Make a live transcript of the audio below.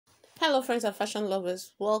Hello friends and fashion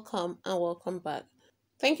lovers, welcome and welcome back.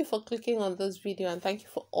 Thank you for clicking on this video and thank you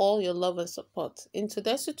for all your love and support. In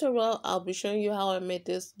today's tutorial, I'll be showing you how I made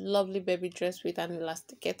this lovely baby dress with an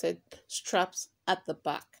elasticated straps at the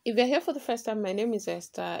back. If you're here for the first time, my name is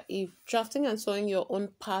Esther. If drafting and sewing your own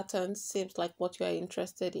patterns seems like what you are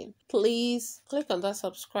interested in, please click on that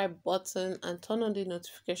subscribe button and turn on the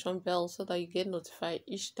notification bell so that you get notified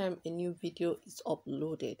each time a new video is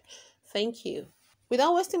uploaded. Thank you.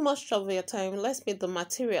 Without wasting much of your time, let's meet the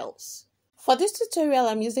materials. For this tutorial,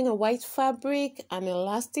 I'm using a white fabric, an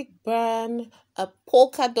elastic band, a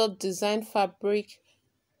polka dot design fabric,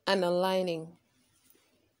 and a lining.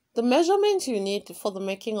 The measurement you need for the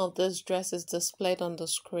making of this dress is displayed on the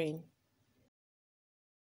screen.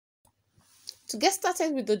 To get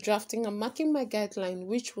started with the drafting, I'm marking my guideline,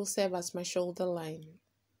 which will serve as my shoulder line.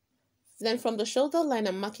 Then from the shoulder line,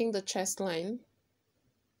 I'm marking the chest line.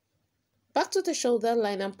 Back to the shoulder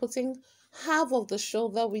line, I'm putting half of the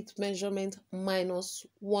shoulder width measurement minus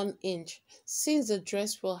 1 inch, since the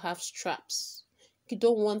dress will have straps. You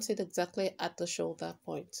don't want it exactly at the shoulder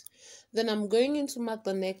point. Then I'm going in to mark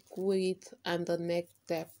the neck width and the neck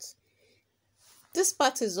depth. This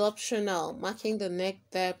part is optional, marking the neck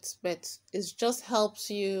depth, but it just helps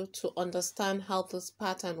you to understand how this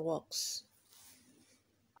pattern works.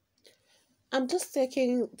 I'm just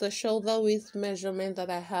taking the shoulder width measurement that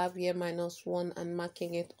I have here minus 1 and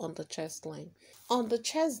marking it on the chest line. On the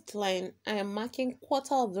chest line, I am marking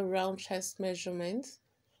quarter of the round chest measurement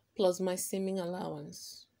plus my seaming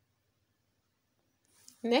allowance.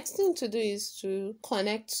 Next thing to do is to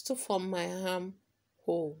connect to form my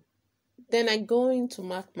armhole. Then I go in to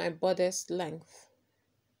mark my bodice length.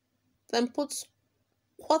 Then put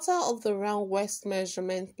quarter of the round waist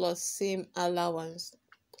measurement plus seam allowance.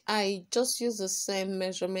 I just use the same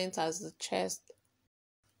measurement as the chest.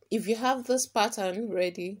 If you have this pattern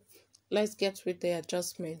ready, let's get with the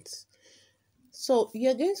adjustments. So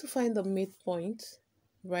you're going to find the midpoint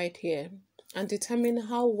right here and determine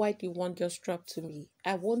how wide you want your strap to be.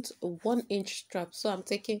 I want a 1 inch strap, so I'm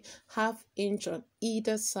taking ½ inch on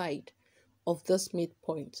either side of this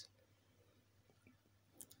midpoint.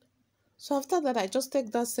 So after that, I just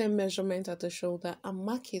take that same measurement at the shoulder and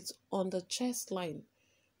mark it on the chest line.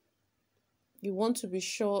 You want to be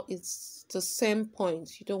sure it's the same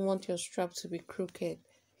point. You don't want your strap to be crooked.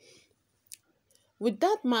 With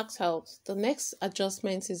that marked out, the next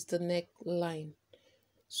adjustment is the neckline.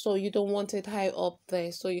 So you don't want it high up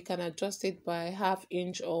there, so you can adjust it by ½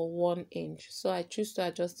 inch or 1 inch. So I choose to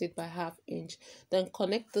adjust it by ½ inch. Then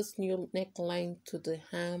connect this new neckline to the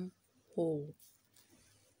armhole.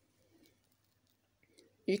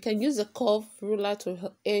 You can use a curved ruler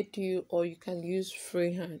to aid you, or you can use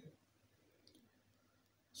freehand.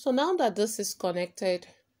 So now that this is connected,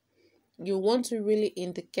 you want to really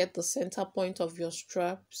indicate the center point of your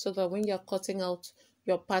strap so that when you're cutting out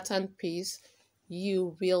your pattern piece,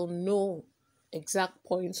 you will know exact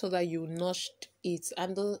point so that you notched it.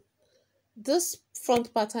 And this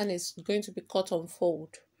front pattern is going to be cut on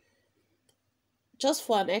fold. Just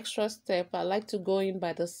for an extra step, I like to go in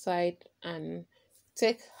by the side and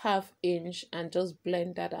take ½ inch and just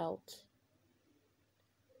blend that out.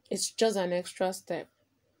 It's just an extra step.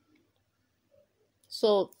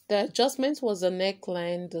 So the adjustment was the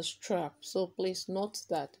neckline, the strap. So please note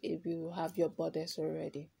that if you have your bodice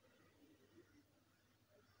already.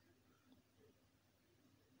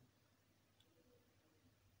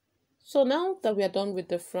 So now that we are done with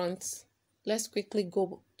the front, let's quickly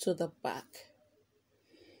go to the back.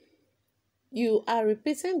 You are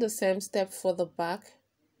repeating the same step for the back,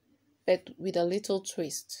 but with a little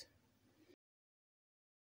twist.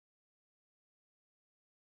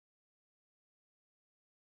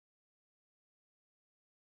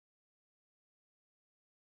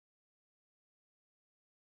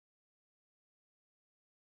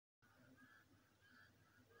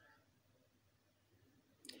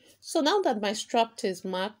 So now that my strap is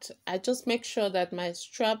marked, I just make sure that my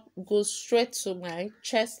strap goes straight to my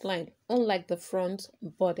chest line, unlike the front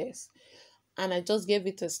bodice. And I just gave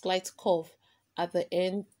it a slight curve at the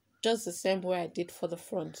end, just the same way I did for the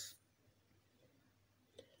front.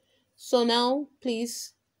 So now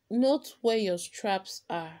please note where your straps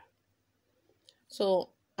are. So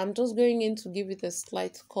I'm just going in to give it a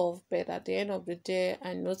slight curve, but at the end of the day,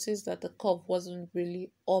 I noticed that the curve wasn't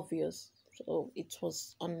really obvious. So it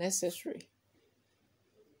was unnecessary.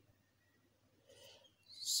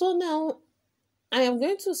 So now I am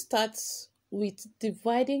going to start with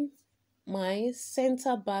dividing my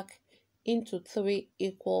center back into 3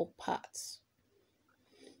 equal parts.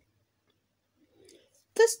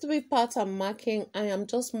 These 3 parts I'm marking, I am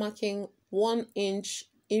just marking 1 inch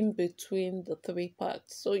in between the three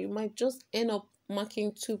parts. So you might just end up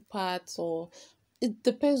marking two parts, or it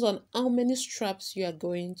depends on how many straps you are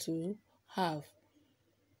going to have.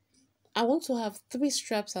 I want to have three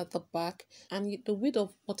straps at the back, and the width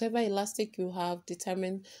of whatever elastic you have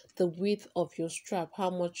determine the width of your strap, how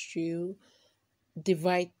much you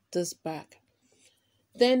divide this back.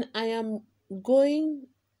 Then I am going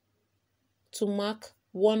to mark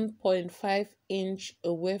 1.5 inch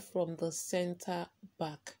away from the center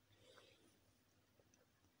back.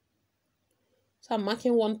 So I'm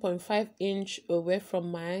marking 1.5 inch away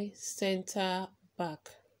from my center back.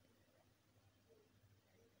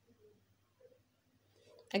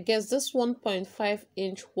 I guess this 1.5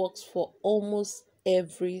 inch works for almost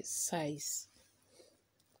every size.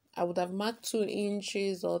 I would have marked 2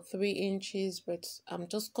 inches or 3 inches, but I'm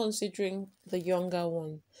just considering the younger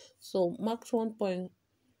one. So mark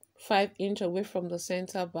 1.5 inch away from the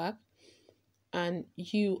center back, and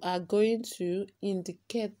you are going to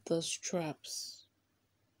indicate the straps.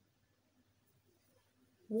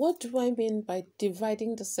 What do I mean by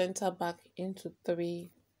dividing the center back into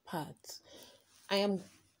three parts? I am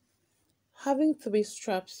having three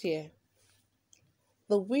straps here.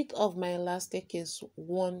 The width of my elastic is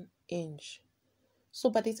 1 inch. So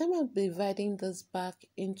by the time I'm dividing this back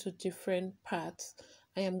into different parts,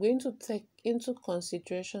 I am going to take into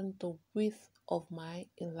consideration the width of my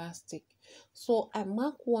elastic. So I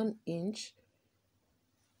mark 1 inch,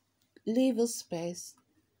 leave a space,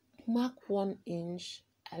 mark 1 inch,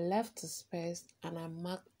 I left the space, and I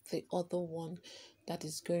mark the other one that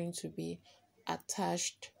is going to be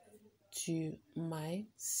attached to my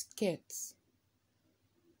skirt.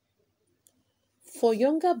 For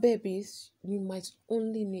younger babies, you might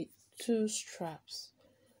only need 2 straps.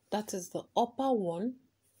 That is the upper one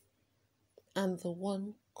and the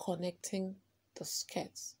one connecting the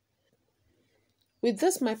skirts. With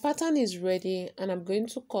this, my pattern is ready, and I'm going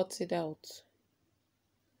to cut it out.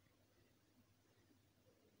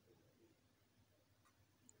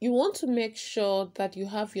 You want to make sure that you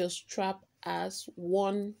have your strap as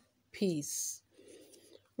one piece.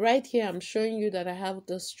 Right here, I'm showing you that I have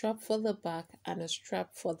the strap for the back and a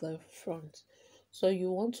strap for the front. So you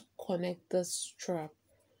want to connect the strap.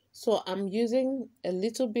 So I'm using a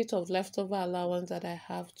little bit of leftover allowance that I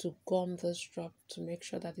have to gum the strap to make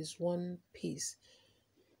sure that it's one piece.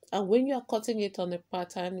 And when you are cutting it on a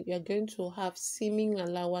pattern, you're going to have seaming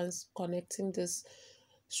allowance connecting this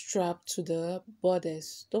strap to the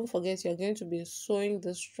borders. Don't forget, you're going to be sewing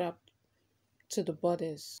the strap to the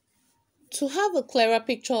borders. To have a clearer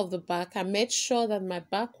picture of the back, I made sure that my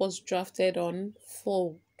back was drafted on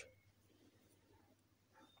fold.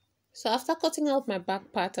 So after cutting out my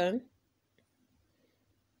back pattern,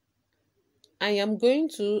 I am going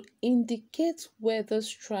to indicate where the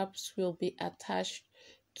straps will be attached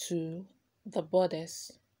to the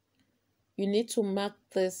borders. You need to mark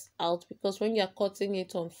this out because when you're cutting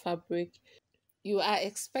it on fabric, you are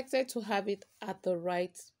expected to have it at the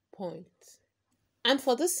right point. And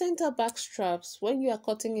for the center back straps, when you are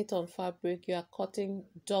cutting it on fabric, you are cutting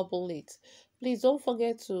double it. Please don't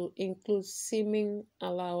forget to include seaming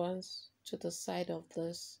allowance to the side of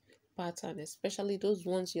this pattern, especially those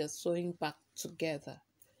ones you're sewing back together.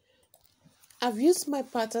 I've used my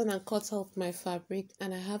pattern and cut out my fabric,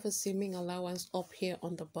 and I have a seaming allowance up here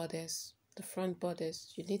on the borders, the front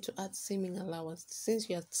borders. You need to add seaming allowance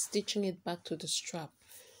since you're stitching it back to the strap.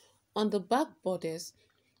 On the back borders,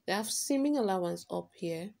 they have seaming allowance up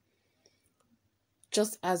here,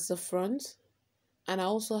 just as the front, and I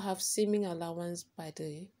also have seaming allowance by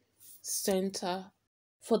the center.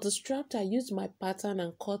 For the strap, I used my pattern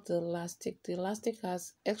and cut the elastic. The elastic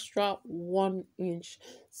has extra 1 inch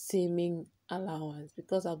seaming allowance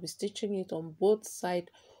because I'll be stitching it on both sides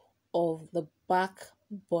of the back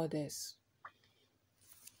borders.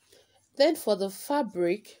 Then for the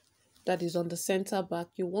fabric that is on the center back,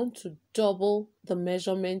 you want to double the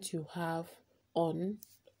measurement you have on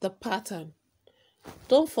the pattern.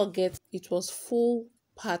 Don't forget it was full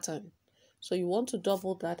pattern, so you want to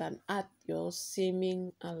double that and add your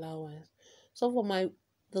seaming allowance. So for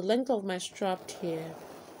the length of my strap here,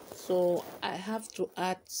 so I have to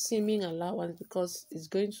add seaming allowance because it's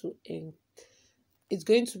going to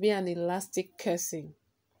be an elastic casing.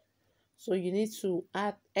 So you need to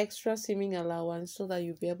add extra seaming allowance so that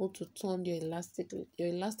you'll be able to turn your elastic. Your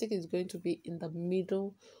elastic is going to be in the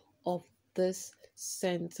middle of this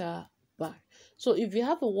center back. So if you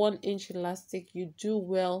have a 1 inch elastic, you do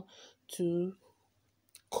well to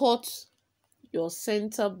cut your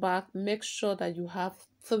center back. Make sure that you have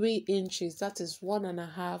 3 inches. That is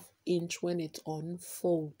 1.5 inch when it's on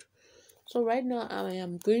fold. So right now I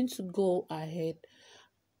am going to go ahead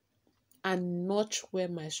and notch where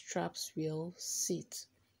my straps will sit.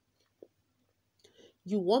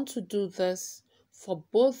 You want to do this for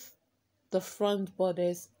both the front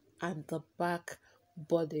bodice and the back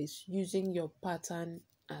bodice using your pattern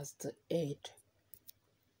as the head.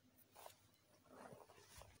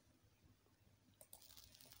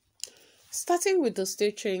 Starting with the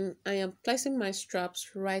stitching, I am placing my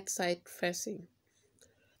straps right side facing.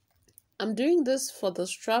 I'm doing this for the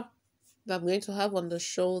strap that I'm going to have on the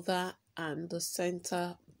shoulder and the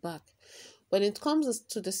center back. When it comes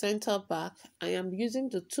to the center back, I am using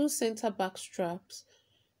the 2 center back straps,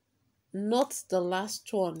 not the last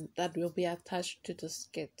one that will be attached to the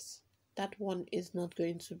skirt. That one is not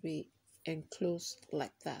going to be enclosed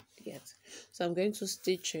like that yet. So I'm going to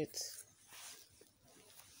stitch it.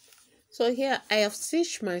 So here I have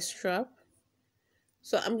stitched my strap.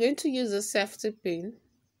 So I'm going to use a safety pin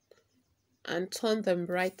and turn them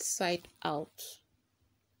right side out.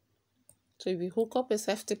 So if you hook up a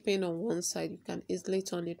safety pin on one side, you can easily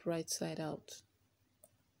turn it right side out.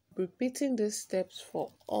 Repeating these steps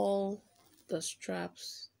for all the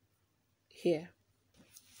straps here.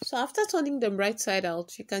 So after turning them right side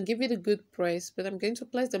out, you can give it a good press, but I'm going to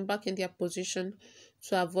place them back in their position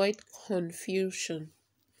to avoid confusion,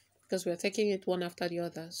 because we're taking it one after the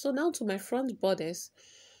other. So now to my front bodice,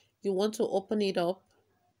 you want to open it up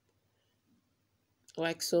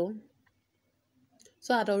like so.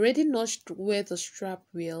 So I'd already notched where the strap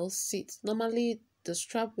will sit. Normally the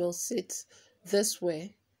strap will sit this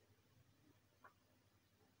way.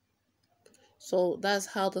 So that's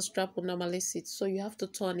how the strap will normally sit. So you have to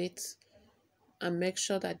turn it and make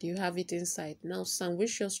sure that you have it inside. Now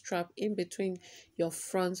sandwich your strap in between your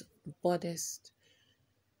front bodice.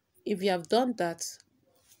 If you have done that,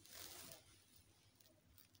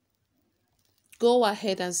 go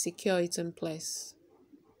ahead and secure it in place.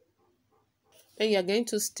 Then you're going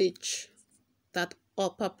to stitch that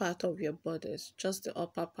upper part of your bodice, just the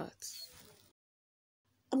upper part.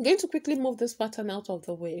 I'm going to quickly move this pattern out of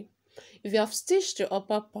the way. If you have stitched the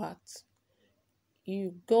upper part,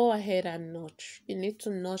 you go ahead and notch. You need to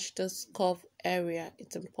notch this curve area.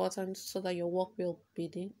 It's important so that your work will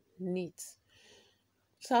be neat.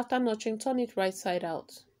 So after notching, turn it right side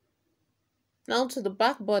out. Now to the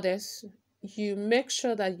back bodice, you make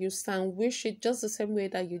sure that you sandwich it just the same way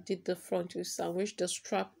that you did the front. You sandwich the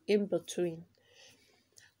strap in between.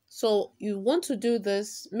 So you want to do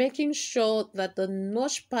this, making sure that the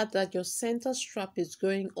notch part that your center strap is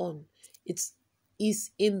going on,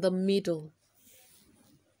 is in the middle.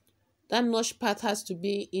 That notch part has to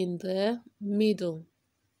be in the middle.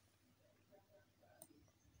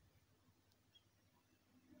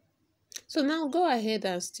 So now go ahead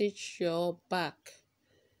and stitch your back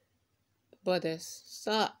bodice.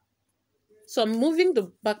 So I'm moving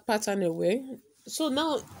the back pattern away. So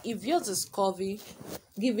now if yours is curvy,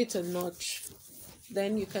 give it a notch.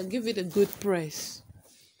 Then you can give it a good press.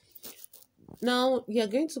 Now you're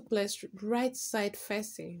going to place right side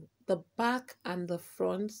facing, the back and the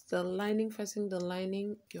front, the lining facing the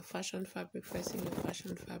lining, your fashion fabric facing your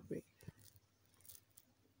fashion fabric.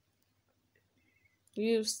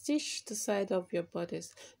 You stitch the side of your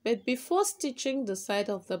bodice, but before stitching the side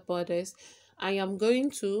of the bodice, I am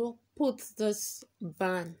going to put this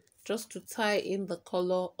band just to tie in the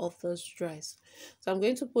color of this dress. So I'm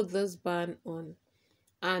going to put this band on,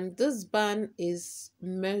 and this band is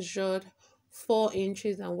measured 4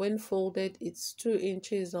 inches, and when folded it's 2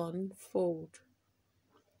 inches on fold.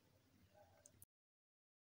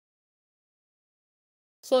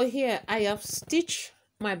 So here I have stitched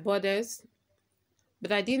my bodice,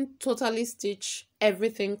 but I didn't totally stitch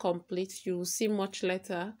everything complete. You will see much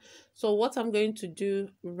later. So what I'm going to do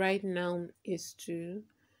right now is to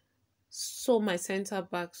sew my center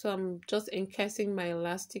back. So I'm just encasing my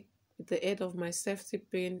elastic with the head of my safety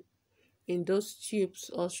pin in those tubes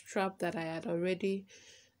or strap that I had already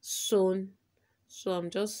sewn. So I'm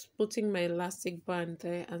just putting my elastic band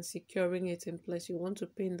there and securing it in place. You want to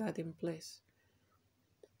pin that in place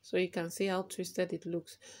so you can see how twisted it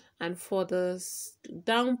looks. And for the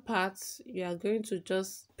down parts, you are going to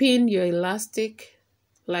just pin your elastic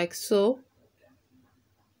like so.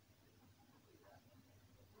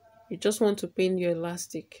 You just want to pin your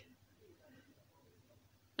elastic,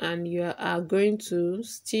 and you are going to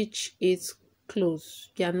stitch it close.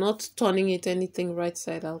 You are not turning it anything right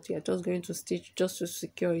side out. You are just going to stitch just to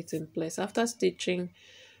secure it in place. After stitching,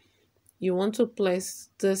 you want to place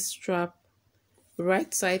this strap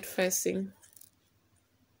right side facing.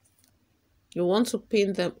 You want to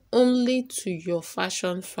pin them only to your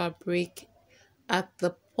fashion fabric at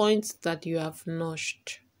the point that you have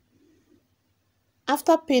notched.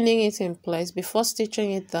 After pinning it in place, before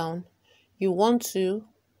stitching it down, you want to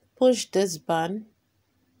push this band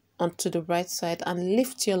onto the right side and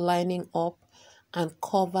lift your lining up and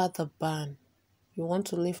cover the band. You want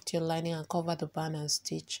to lift your lining and cover the band and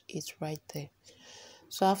stitch it right there.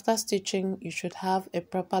 So after stitching, you should have a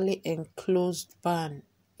properly enclosed band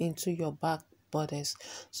into your back bodice.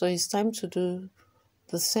 So it's time to do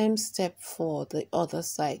the same step for the other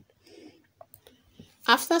side.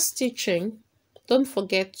 After stitching, don't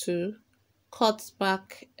forget to cut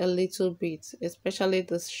back a little bit, especially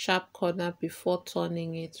the sharp corner, before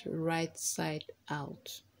turning it right side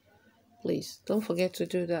out. Please don't forget to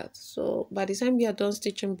do that. So by the time you are done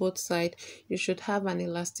stitching both sides, you should have an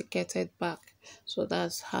elasticated back. So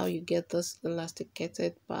that's how you get this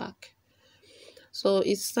elasticated back. So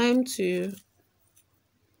it's time to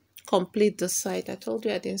complete the side. I told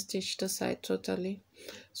you I didn't stitch the side totally.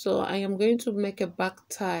 So I am going to make a back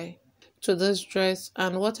tie to this dress,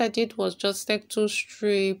 and what I did was just take two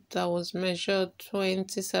strips that was measured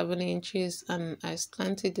 27 inches and I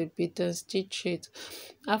slanted a bit and stitch it.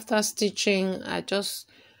 After stitching, I just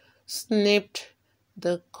snipped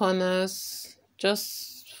the corners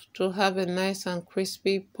just to have a nice and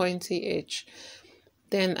crispy pointy edge.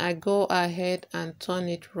 Then I go ahead and turn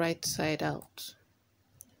it right side out.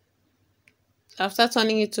 After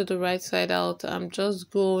turning it to the right side out, I'm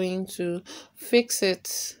just going to fix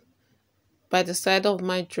it by the side of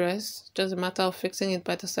my dress. Just a matter of fixing it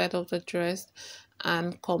by the side of the dress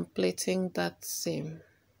and completing that seam.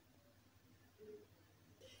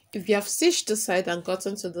 If you have stitched the side and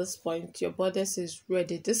gotten to this point, your bodice is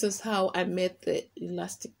ready. This is how I made the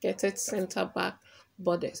elasticated center back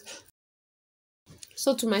bodice.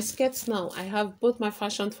 So to my skirts now, I have both my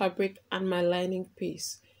fashion fabric and my lining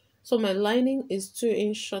piece. So my lining is 2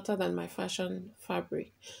 inches shorter than my fashion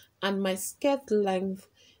fabric, and my skirt length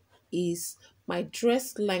is my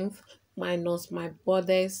dress length minus my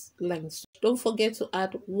bodice length. Don't forget to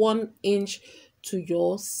add 1 inch to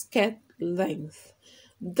your skirt length.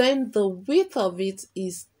 Then the width of it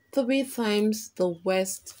is 3 times the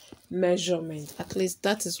waist measurement. At least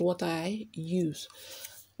that is what I use.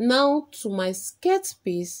 Now to my skirt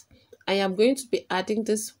piece, I am going to be adding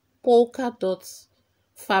this polka dot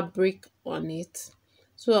fabric on it.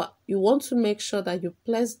 So you want to make sure that you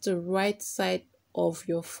place the right side of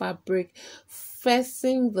your fabric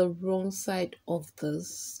facing the wrong side of the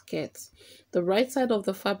skirt. The right side of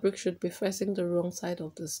the fabric should be facing the wrong side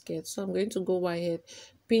of the skirt. So I'm going to go ahead,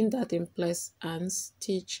 pin that in place and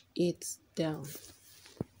stitch it down.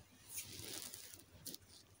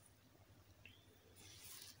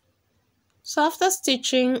 So after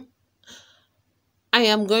stitching, I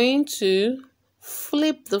am going to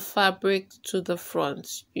flip the fabric to the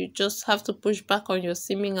front. You just have to push back on your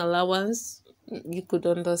seaming allowance. You could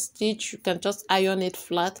understitch, you can just iron it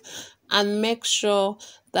flat, and make sure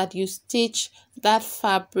that you stitch that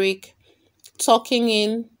fabric tucking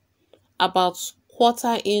in about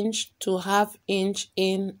 1/4 inch to 1/2 inch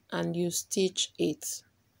in, and you stitch it.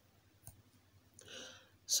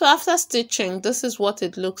 So after stitching, this is what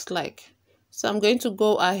it looks like. So I'm going to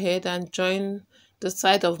go ahead and join the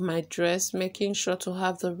side of my dress, making sure to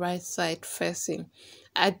have the right side facing.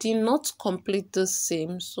 I did not complete the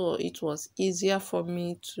seam, so it was easier for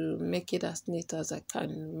me to make it as neat as I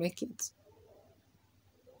can make it.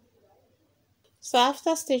 So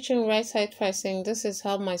after stitching right side facing, this is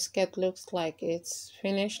how my skirt looks like. It's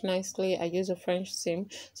finished nicely. I use a French seam.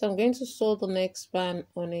 So I'm going to sew the next band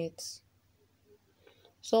on it.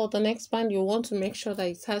 So the next band, you want to make sure that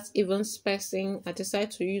it has even spacing. I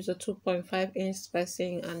decided to use a 2.5 inch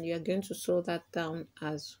spacing, and you're going to sew that down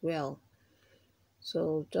as well.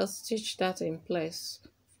 So just stitch that in place.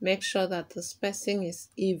 Make sure that the spacing is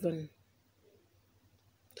even,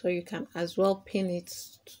 so you can as well pin it.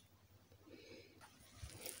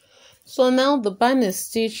 So now the band is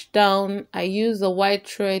stitched down. I use a white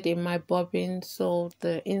thread in my bobbin so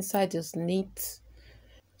the inside is neat.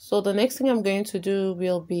 So the next thing I'm going to do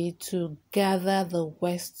will be to gather the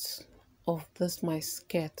waist of this my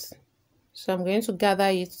skirt. So I'm going to gather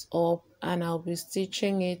it up and I'll be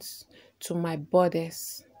stitching it to my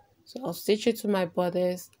bodice. So I'll stitch it to my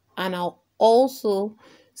bodice, and I'll also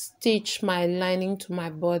stitch my lining to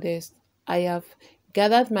my bodice. I have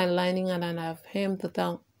gathered my lining and then I've hemmed it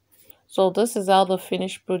down. So this is how the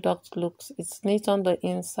finished product looks. It's neat on the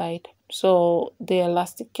inside. So the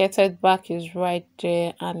elasticated back is right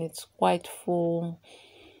there and it's quite full.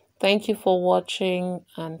 Thank you for watching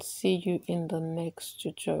and see you in the next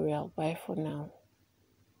tutorial. Bye for now.